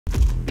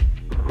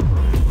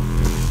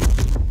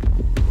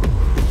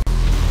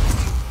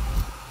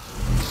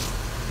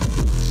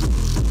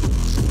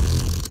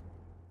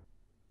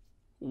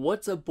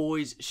What's up,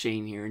 boys?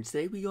 Shane here, and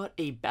today we got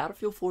a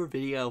Battlefield 4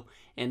 video,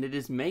 and it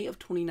is May of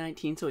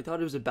 2019, so I thought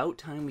it was about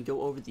time we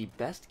go over the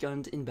best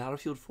guns in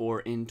Battlefield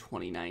 4 in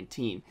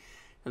 2019.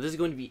 Now this is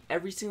going to be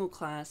every single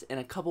class and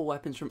a couple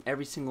weapons from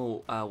every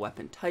single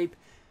weapon type.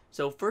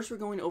 So first we're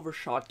going over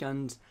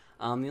shotguns.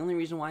 The only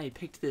reason why I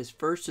picked this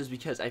first is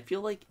because I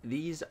feel like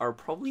these are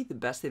probably the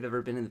best they've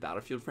ever been in the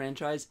Battlefield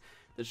franchise.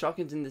 The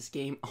shotguns in this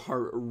game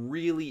are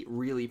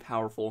really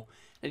powerful,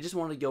 and I just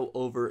want to go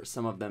over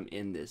some of them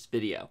in this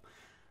video.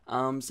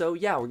 So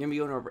yeah, we're going to be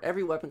going over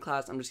every weapon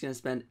class. I'm just going to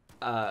spend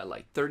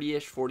like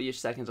 30-ish, 40-ish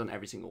seconds on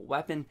every single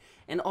weapon.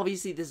 And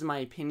obviously this is my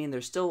opinion.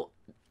 There's still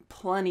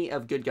plenty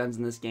of good guns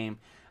in this game,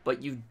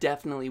 but you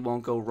definitely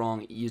won't go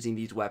wrong using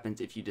these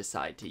weapons if you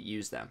decide to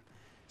use them.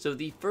 So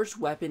the first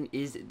weapon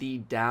is the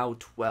Dow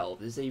 12.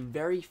 This is a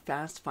very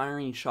fast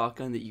firing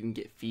shotgun that you can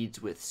get feeds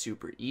with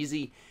super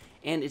easy.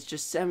 And it's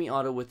just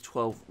semi-auto with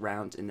 12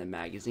 rounds in the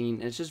magazine.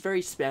 And it's just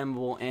very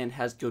spammable and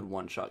has good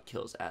one-shot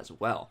kills as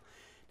well.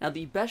 Now,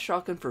 the best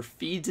shotgun for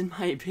feeds, in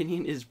my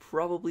opinion, is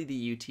probably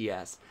the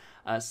UTS,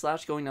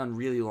 slash going on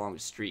really long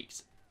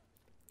streaks.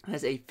 It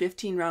has a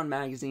 15-round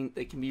magazine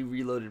that can be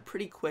reloaded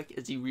pretty quick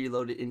as you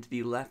reload it into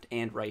the left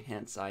and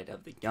right-hand side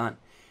of the gun.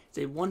 It's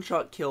a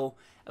one-shot kill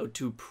out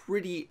to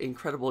pretty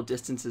incredible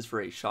distances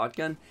for a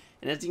shotgun,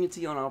 and as you can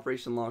see on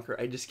Operation Locker,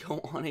 I just go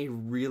on a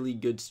really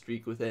good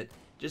streak with it,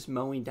 just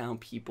mowing down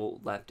people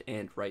left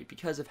and right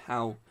because of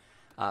how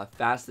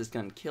fast this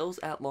gun kills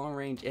at long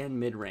range and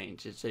mid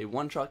range. It's a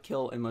one-shot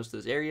kill in most of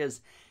those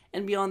areas,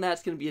 and beyond that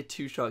it's going to be a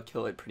two-shot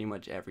kill at pretty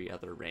much every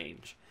other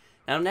range.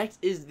 Now next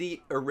is the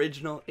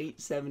original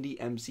 870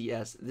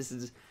 MCS. This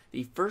is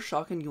the first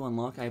shotgun you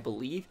unlock, I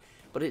believe,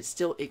 but it's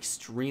still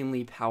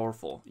extremely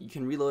powerful. You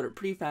can reload it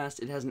pretty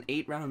fast. It has an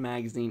 8-round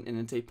magazine, and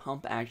it's a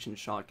pump action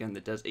shotgun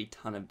that does a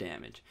ton of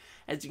damage.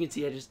 As you can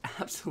see, I just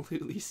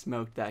absolutely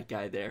smoked that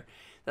guy there.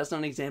 That's not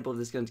an example of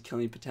this gun's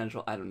killing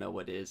potential. I don't know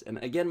what is. And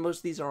again, most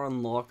of these are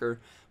on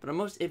locker, but on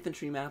most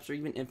infantry maps or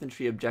even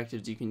infantry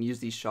objectives, you can use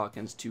these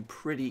shotguns to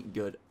pretty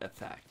good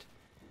effect.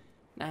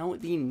 Now,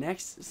 the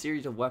next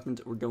series of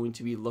weapons we're going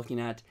to be looking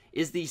at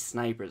is the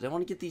snipers. I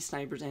want to get these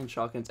snipers and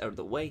shotguns out of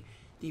the way,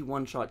 the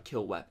one-shot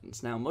kill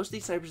weapons. Now, most of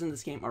these snipers in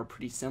this game are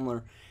pretty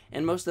similar,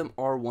 and most of them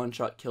are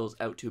one-shot kills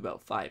out to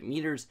about 5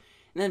 meters.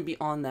 And then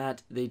beyond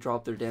that, they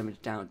drop their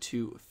damage down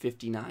to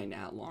 59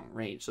 at long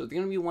range. So they're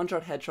going to be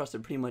one-shot headshots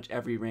at pretty much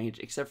every range,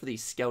 except for the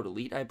Scout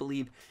Elite, I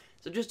believe.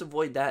 So just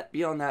avoid that.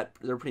 Beyond that,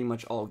 they're pretty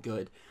much all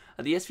good.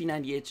 The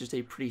SV98 is just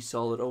a pretty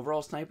solid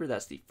overall sniper.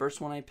 That's the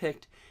first one I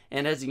picked.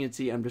 And as you can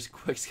see, I'm just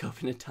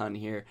quickscoping a ton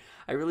here.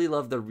 I really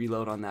love the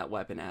reload on that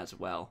weapon as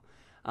well.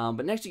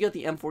 But next you got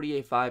the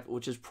M40A5,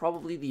 which is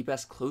probably the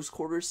best close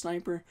quarters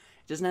sniper.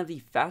 It doesn't have the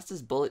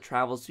fastest bullet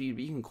travel speed,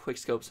 but you can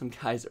quickscope some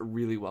guys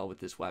really well with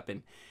this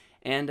weapon.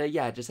 And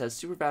yeah, it just has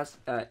super fast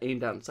aim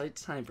down sight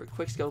time for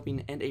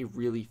quickscoping and a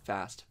really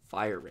fast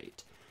fire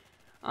rate.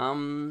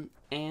 And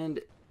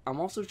I'm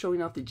also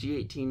showing off the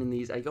G18 in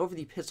these. I go over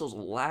the pistols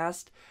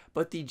last,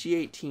 but the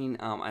G18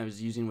 I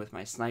was using with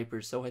my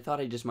snipers, so I thought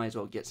I just might as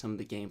well get some of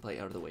the gameplay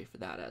out of the way for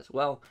that as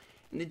well.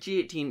 And the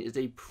G18 is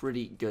a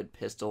pretty good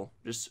pistol,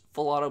 just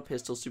full auto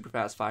pistol, super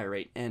fast fire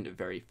rate, and a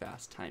very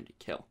fast time to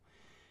kill.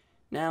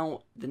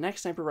 Now, the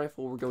next sniper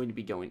rifle we're going to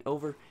be going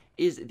over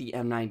is the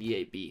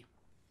M98B.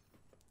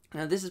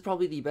 Now, this is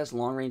probably the best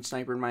long-range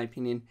sniper in my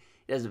opinion.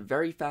 It has a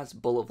very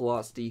fast bullet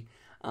velocity,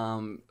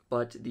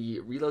 but the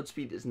reload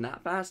speed is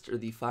not fast, or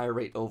the fire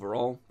rate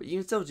overall. But you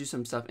can still do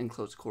some stuff in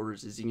close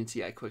quarters. As you can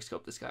see, I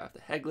quickscope this guy off the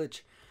head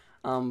glitch.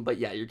 But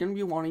yeah, you're going to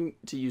be wanting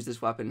to use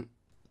this weapon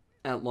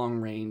at long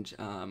range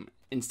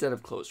instead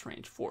of close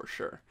range for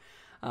sure.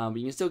 But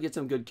you can still get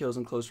some good kills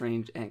in close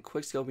range and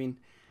quickscoping.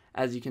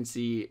 As you can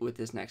see with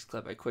this next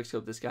clip, I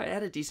quickscope this guy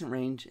at a decent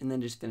range and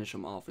then just finish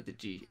him off with the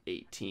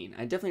G18.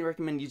 I definitely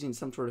recommend using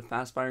some sort of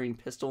fast-firing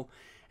pistol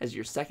as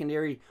your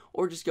secondary,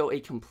 or just go a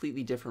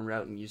completely different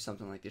route and use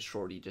something like this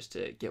shorty just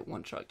to get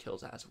one-shot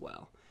kills as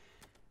well.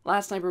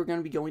 Last sniper we're going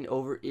to be going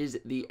over is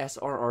the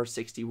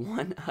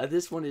SRR61.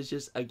 This one is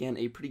just, again,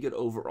 a pretty good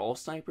overall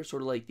sniper,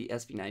 sort of like the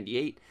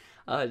SV98,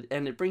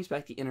 and it brings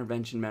back the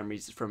intervention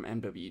memories from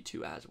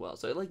MW2 as well.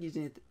 So I like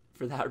using it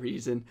for that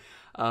reason.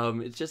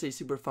 It's just a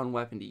super fun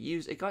weapon to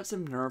use. It got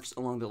some nerfs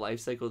along the life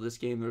cycle of this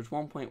game. There was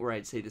one point where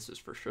I'd say this was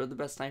for sure the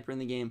best sniper in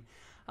the game,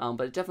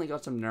 but it definitely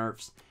got some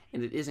nerfs,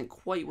 and it isn't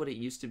quite what it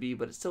used to be,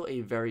 but it's still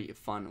a very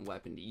fun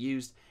weapon to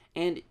use.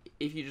 And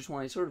if you just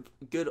want a sort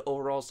of good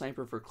overall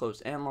sniper for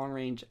close and long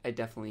range, I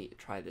definitely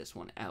try this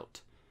one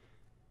out.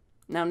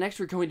 Now next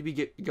we're going to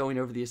be going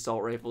over the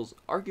assault rifles,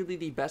 arguably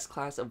the best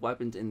class of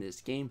weapons in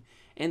this game,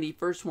 and the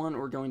first one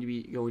we're going to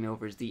be going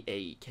over is the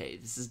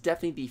AEK. This is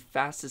definitely the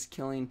fastest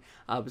killing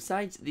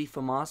besides the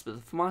FAMAS, but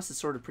the FAMAS is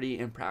sort of pretty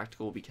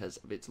impractical because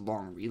of its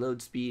long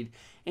reload speed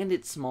and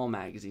its small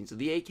magazine. So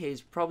the AK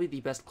is probably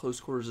the best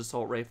close quarters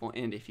assault rifle,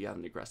 and if you have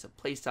an aggressive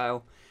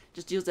playstyle,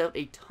 just deals out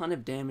a ton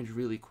of damage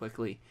really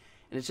quickly.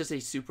 and it's just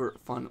a super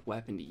fun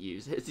weapon to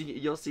use.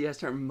 You'll see I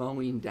start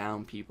mowing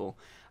down people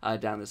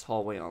down this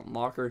hallway on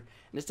Locker,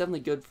 and it's definitely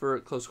good for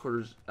close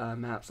quarters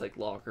maps like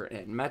Locker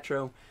and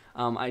Metro.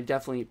 I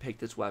definitely pick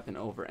this weapon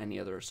over any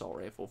other assault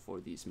rifle for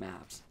these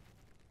maps.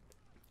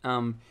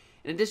 In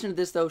addition to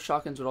this, though,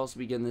 shotguns would also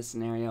be good in this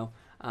scenario.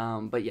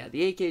 But yeah,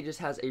 the AK just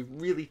has a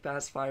really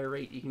fast fire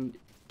rate. You can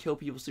kill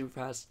people super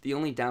fast. The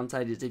only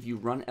downside is if you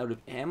run out of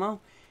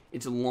ammo,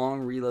 its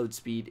long reload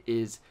speed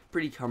is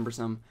pretty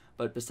cumbersome.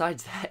 But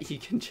besides that, you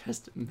can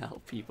just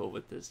melt people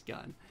with this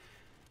gun.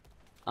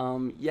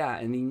 Yeah,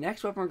 and the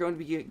next weapon we're going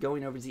to be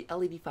going over is the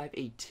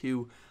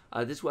L85A2.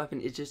 This weapon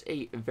is just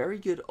a very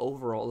good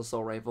overall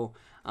assault rifle.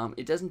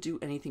 It doesn't do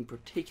anything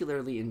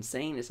particularly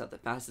insane. It's not the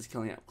fastest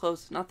killing up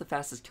close, not the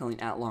fastest killing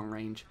at long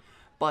range,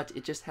 but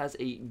it just has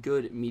a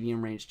good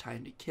medium range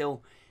time to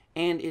kill,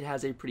 and it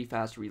has a pretty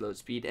fast reload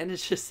speed, and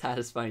it's just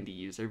satisfying to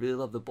use. I really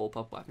love the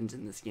bullpup weapons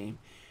in this game,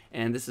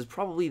 and this is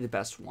probably the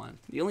best one.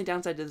 The only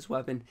downside to this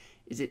weapon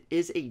is it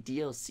is a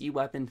DLC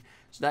weapon,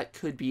 so that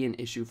could be an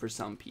issue for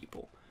some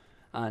people.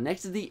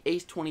 Next is the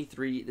Ace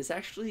 23. This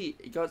actually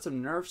got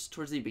some nerfs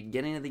towards the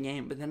beginning of the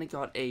game, but then it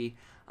got a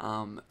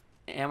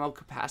ammo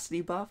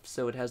capacity buff,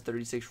 so it has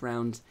 36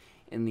 rounds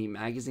in the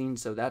magazine,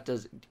 so that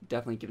does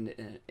definitely give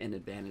it an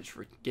advantage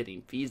for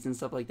getting feeds and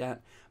stuff like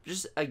that. But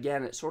just,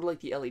 again, it's sort of like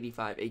the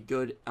L85, a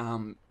good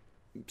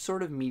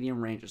sort of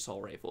medium range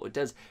assault rifle. It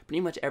does pretty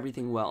much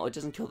everything well. It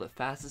doesn't kill the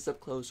fastest up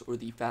close or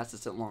the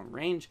fastest at long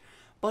range,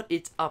 but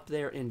it's up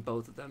there in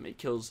both of them. It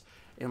kills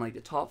in like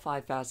the top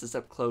 5 fastest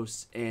up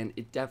close, and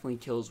it definitely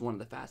kills one of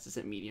the fastest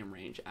at medium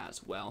range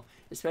as well,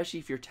 especially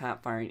if you're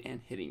tap firing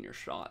and hitting your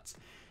shots.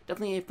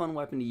 Definitely a fun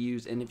weapon to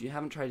use, and if you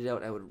haven't tried it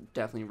out, I would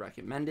definitely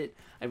recommend it.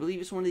 I believe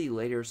it's one of the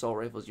later assault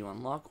rifles you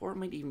unlock, or it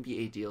might even be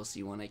a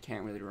DLC one. I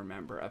can't really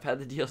remember. I've had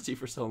the DLC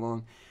for so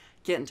long,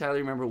 can't entirely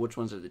remember which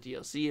ones are the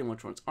DLC and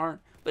which ones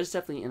aren't, but it's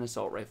definitely an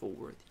assault rifle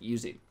worth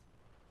using.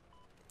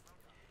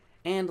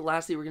 And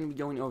lastly, we're going to be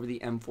going over the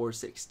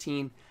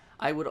M416.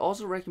 I would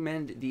also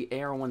recommend the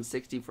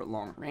AR-160 for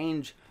long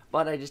range,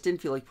 but I just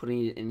didn't feel like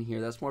putting it in here.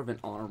 That's more of an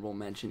honorable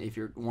mention if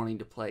you're wanting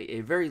to play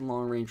a very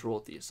long range role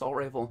with the assault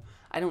rifle.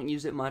 I don't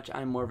use it much.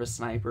 I'm more of a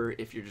sniper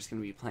if you're just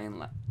going to be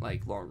playing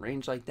like long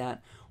range like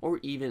that, or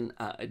even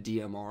a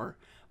DMR.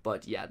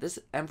 But yeah, this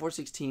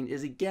M416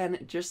 is,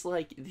 again, just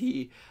like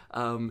the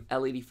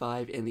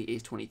L85 and the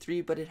Ace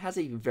 23, but it has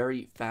a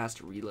very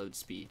fast reload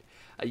speed.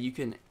 You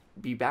can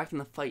be back in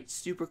the fight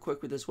super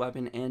quick with this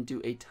weapon and do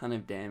a ton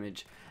of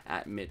damage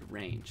at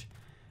mid-range.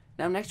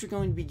 Now next we're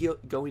going to be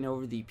going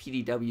over the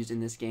PDWs in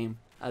this game.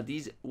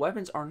 These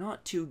weapons are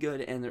not too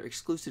good, and they're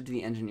exclusive to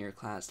the engineer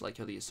class, like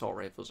how the assault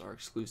rifles are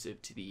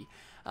exclusive to the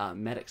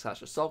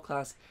medic/assault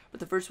class. But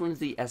the first one is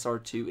the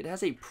SR2. It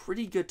has a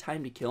pretty good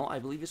time to kill. I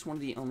believe it's one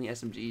of the only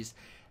SMGs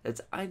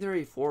that's either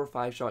a 4 or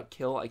 5 shot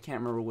kill. I can't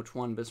remember which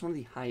one, but it's one of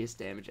the highest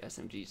damage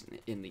SMGs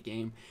in the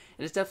game,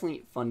 and it's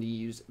definitely fun to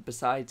use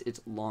besides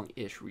its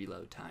long-ish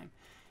reload time.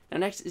 Now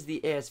next is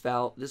the AS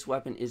Val. This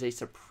weapon is a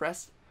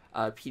suppressed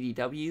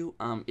PDW.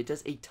 It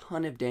does a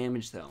ton of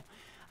damage though,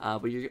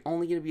 but you're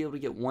only going to be able to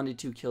get 1 to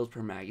 2 kills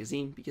per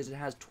magazine because it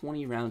has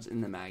 20 rounds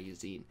in the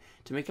magazine.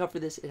 To make up for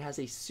this, it has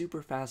a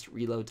super fast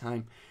reload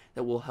time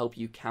that will help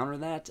you counter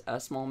that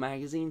small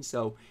magazine.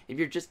 So if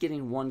you're just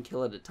getting 1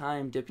 kill at a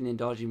time, dipping and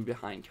dodging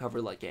behind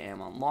cover like I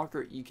am on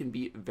Locker, you can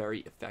be very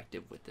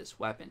effective with this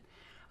weapon.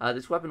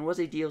 This weapon was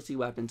a DLC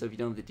weapon, so if you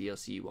don't have the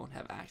DLC, you won't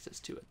have access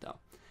to it though.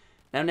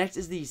 Now next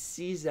is the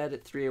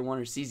CZ3A1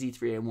 or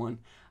CZ3A1.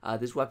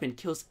 This weapon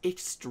kills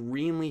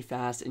extremely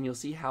fast, and you'll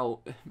see how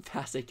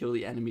fast I kill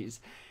the enemies.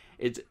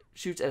 It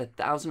shoots at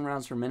 1,000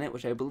 rounds per minute,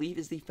 which I believe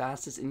is the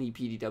fastest in the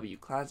PDW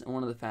class and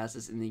one of the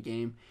fastest in the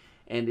game.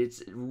 And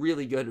it's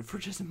really good for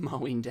just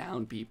mowing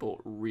down people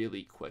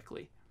really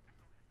quickly.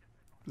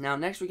 Now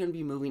next we're going to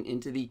be moving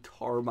into the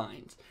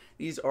carbines.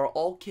 These are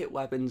all kit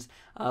weapons,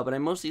 but I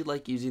mostly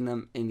like using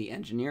them in the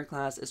engineer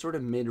class as sort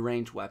of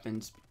mid-range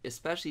weapons,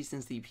 especially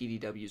since the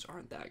PDWs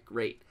aren't that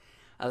great.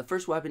 The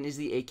first weapon is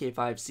the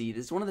AK-5C.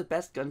 This is one of the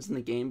best guns in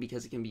the game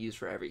because it can be used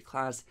for every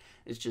class.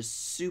 It's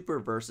just super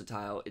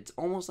versatile. It's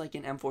almost like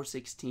an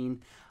M416,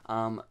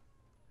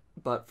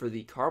 but for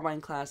the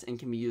carbine class, and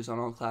can be used on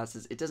all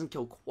classes. It doesn't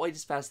kill quite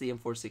as fast as the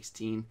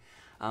M416,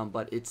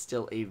 but it's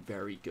still a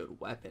very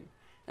good weapon.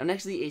 Now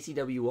next is the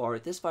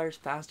ACWR. This fires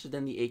faster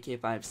than the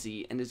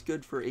AK-5C and is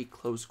good for a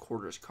close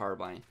quarters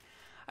carbine.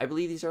 I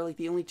believe these are like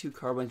the only 2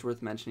 carbines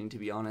worth mentioning, to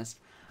be honest.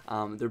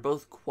 They're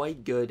both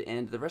quite good,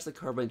 and the rest of the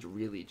carbines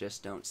really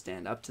just don't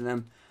stand up to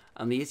them.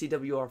 The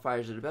ACWR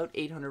fires at about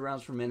 800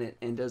 rounds per minute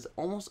and does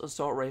almost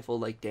assault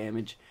rifle-like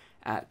damage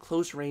at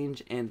close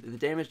range, and the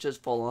damage does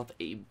fall off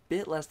a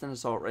bit less than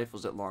assault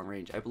rifles at long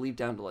range. I believe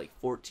down to like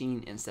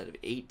 14 instead of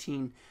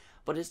 18.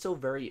 But it's still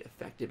very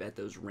effective at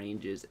those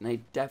ranges, and I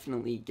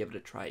definitely give it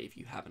a try if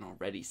you haven't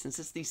already, since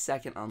it's the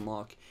second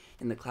unlock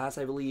in the class,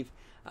 I believe.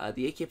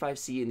 The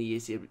AK-5C and the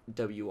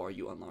ACWR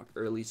you unlock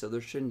early, so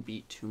there shouldn't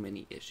be too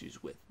many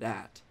issues with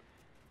that.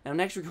 Now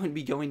next we're going to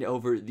be going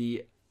over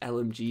the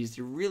LMGs.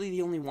 Really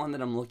the only one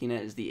that I'm looking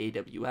at is the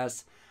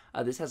AWS.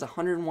 This has a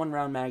 101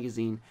 round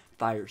magazine,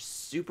 fires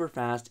super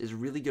fast, is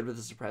really good with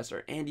the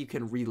suppressor, and you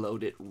can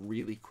reload it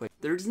really quick.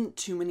 There isn't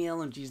too many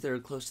LMGs that are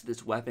close to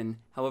this weapon,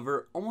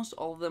 however, almost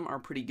all of them are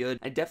pretty good.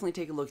 I definitely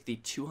take a look at the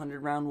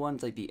 200 round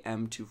ones like the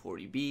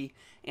M240B,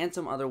 and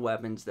some other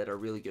weapons that are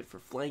really good for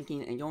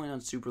flanking and going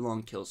on super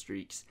long kill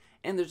streaks.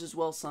 And there's as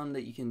well some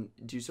that you can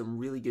do some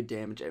really good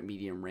damage at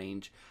medium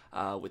range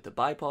with the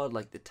bipod,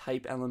 like the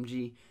Type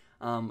LMG.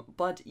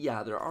 But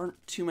yeah, there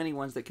aren't too many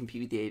ones that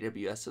compete with the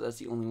AWS, so that's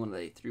the only one that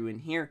I threw in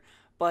here.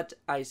 But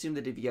I assume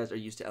that if you guys are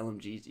used to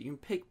LMGs, you can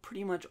pick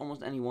pretty much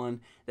almost any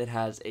one that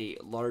has a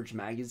large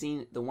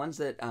magazine. The ones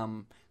that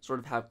sort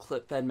of have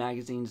clip-fed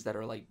magazines that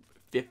are like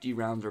 50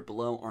 rounds or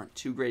below aren't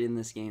too great in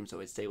this game,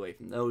 so I'd stay away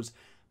from those.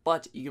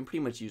 But you can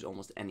pretty much use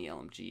almost any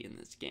LMG in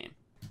this game.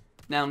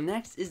 Now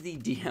next is the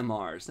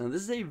DMRs. Now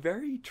this is a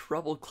very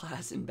troubled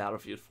class in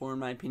Battlefield 4 in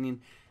my opinion.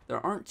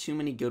 There aren't too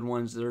many good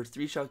ones. They're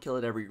 3-shot kill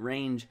at every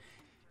range,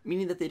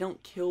 meaning that they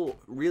don't kill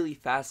really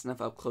fast enough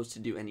up close to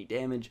do any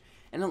damage,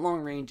 and at long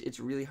range it's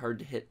really hard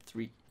to hit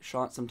 3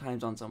 shots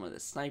sometimes on someone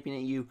that's sniping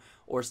at you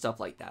or stuff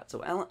like that. So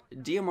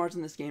DMRs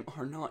in this game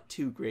are not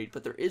too great,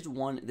 but there is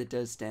one that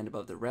does stand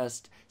above the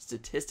rest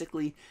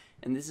statistically,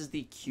 and this is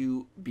the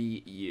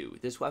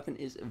QBU. This weapon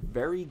is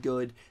very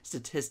good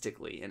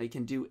statistically, and it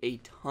can do a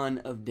ton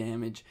of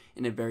damage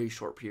in a very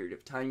short period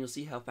of time. You'll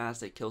see how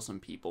fast it kills some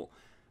people,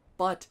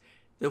 but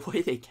the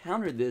way they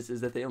countered this is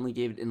that they only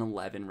gave it an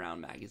 11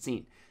 round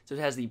magazine. So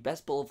it has the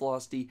best bullet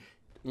velocity,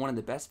 one of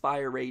the best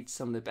fire rates,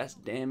 some of the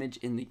best damage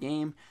in the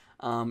game,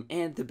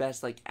 and the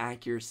best like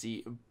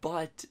accuracy,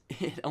 but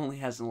it only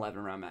has an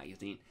 11 round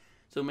magazine.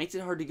 So it makes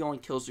it hard to go on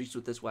kill streaks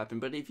with this weapon,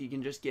 but if you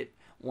can just get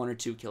 1 or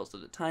 2 kills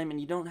at a time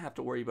and you don't have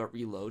to worry about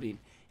reloading,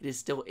 it is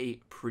still a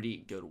pretty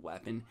good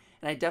weapon,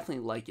 and I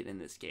definitely like it in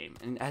this game.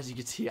 And as you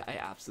can see, I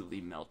absolutely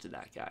melted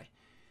that guy.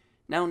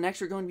 Now next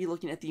we're going to be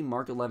looking at the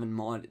Mark 11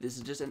 mod. This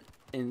is just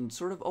an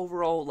sort of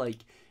overall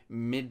like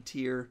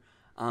mid-tier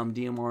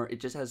DMR. It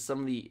just has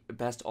some of the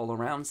best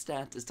all-around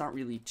stats. It's not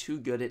really too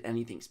good at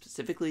anything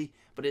specifically,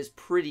 but it's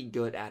pretty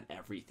good at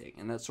everything,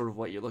 and that's sort of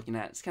what you're looking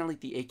at. It's kind of like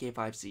the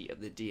AK-5C of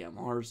the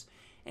DMRs,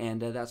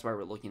 and that's why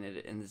we're looking at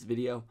it in this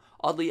video.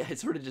 Oddly, I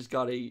sort of just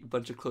got a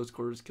bunch of close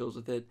quarters kills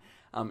with it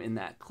in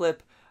that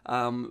clip,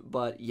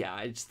 but yeah,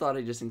 I just thought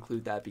I'd just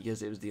include that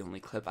because it was the only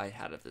clip I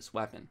had of this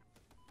weapon.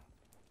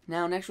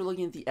 Now next we're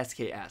looking at the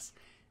SKS.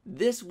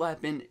 This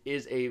weapon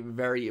is a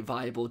very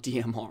viable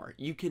DMR.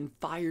 You can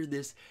fire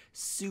this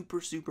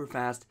super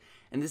fast,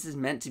 and this is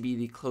meant to be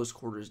the close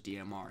quarters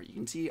DMR. You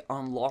can see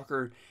on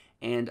Locker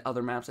and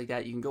other maps like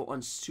that, you can go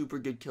on super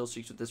good kill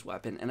streaks with this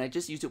weapon, and I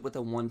just used it with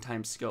a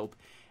one-time scope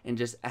and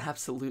just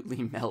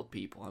absolutely melt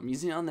people. I'm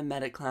using it on the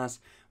medic class,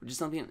 which is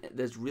something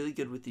that's really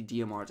good with the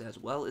DMRs, as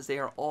well as they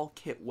are all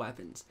kit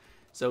weapons.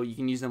 So you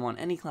can use them on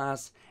any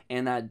class,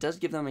 and that does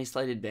give them a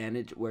slight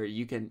advantage where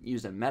you can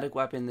use a medic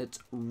weapon that's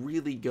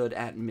really good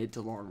at mid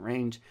to long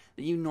range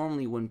that you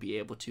normally wouldn't be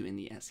able to in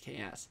the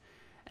SKS.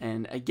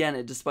 And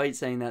again, despite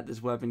saying that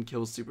this weapon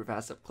kills super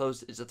fast up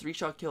close, it's a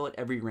 3-shot kill at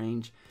every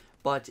range,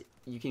 but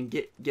you can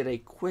get a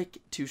quick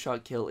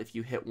 2-shot kill if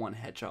you hit 1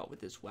 headshot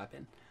with this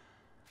weapon.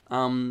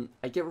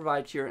 I get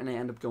revived here, and I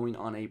end up going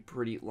on a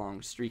pretty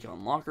long streak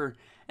on Locker,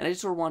 and I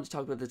just sort of wanted to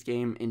talk about this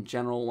game in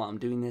general while I'm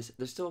doing this.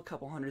 There's still a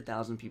couple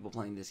 100,000 people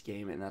playing this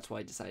game, and that's why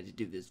I decided to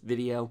do this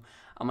video.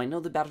 I know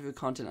the Battlefield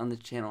content on this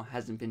channel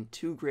hasn't been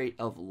too great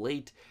of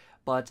late,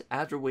 but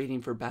after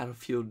waiting for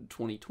Battlefield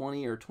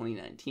 2020 or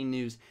 2019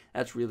 news,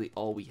 that's really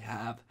all we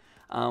have.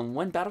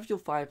 When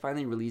Battlefield 5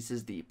 finally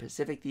releases the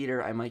Pacific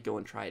Theater, I might go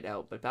and try it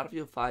out, but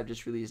Battlefield 5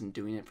 just really isn't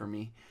doing it for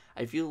me.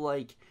 I feel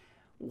like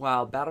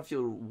while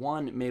Battlefield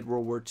 1 made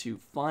World War II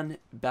fun,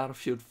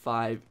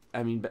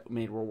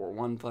 made World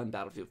War I fun,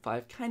 Battlefield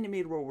 5 kind of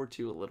made World War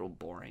II a little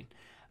boring.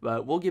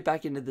 But we'll get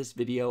back into this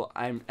video.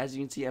 As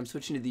you can see, I'm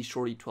switching to the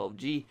Shorty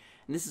 12G,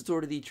 and this is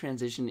sort of the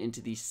transition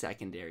into the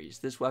secondaries.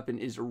 This weapon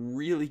is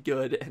really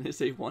good and is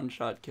a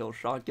 1-shot kill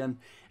shotgun.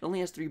 It only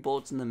has 3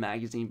 bullets in the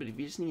magazine, but if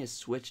you just need to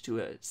switch to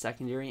a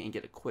secondary and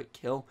get a quick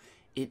kill,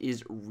 it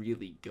is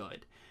really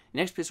good.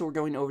 Next pistol we're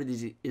going over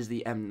is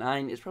the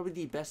M9. It's probably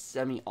the best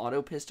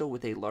semi-auto pistol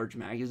with a large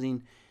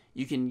magazine.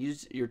 You can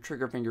use your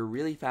trigger finger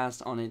really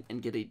fast on it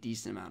and get a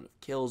decent amount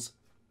of kills.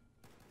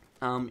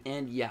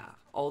 And yeah,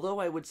 although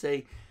I would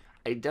say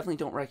I definitely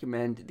don't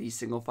recommend the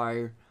single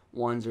fire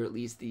ones, or at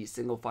least the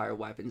single fire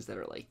weapons that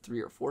are like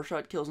 3 or 4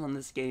 shot kills on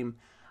this game,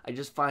 I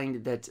just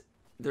find that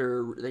they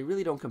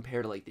really don't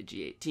compare to like the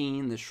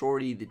G18, the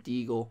Shorty, the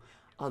Deagle,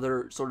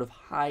 other sort of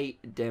high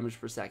damage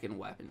per second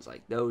weapons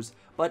like those.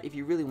 But if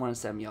you really want a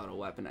semi-auto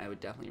weapon, I would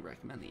definitely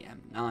recommend the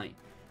M9.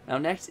 Now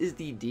next is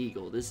the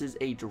Deagle. This is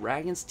a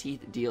Dragon's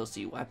Teeth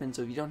DLC weapon,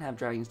 so if you don't have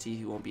Dragon's Teeth,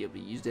 you won't be able to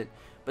use it.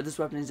 But this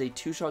weapon is a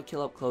 2-shot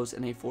kill up close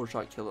and a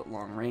 4-shot kill at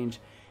long range,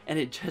 and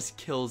it just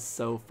kills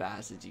so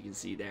fast, as you can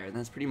see there, and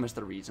that's pretty much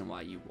the reason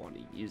why you want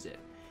to use it.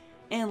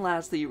 And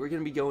lastly, we're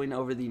going to be going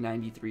over the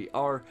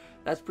 93R.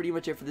 That's pretty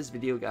much it for this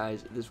video,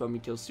 guys. This weapon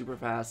kills super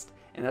fast,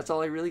 and that's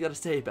all I really got to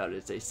say about it.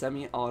 It's a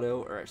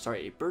semi-auto, or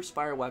sorry, a burst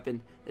fire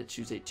weapon that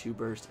shoots a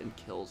 2-burst and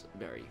kills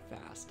very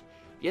fast.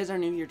 If you guys are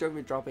new here, don't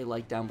forget to drop a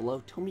like down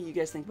below. Tell me what you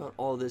guys think about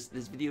all this.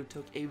 This video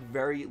took a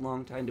very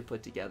long time to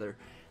put together,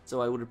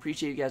 so I would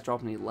appreciate you guys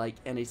dropping a like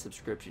and a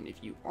subscription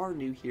if you are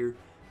new here.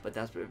 But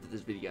that's it for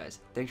this video, guys.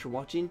 Thanks for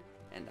watching,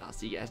 and I'll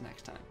see you guys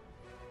next time.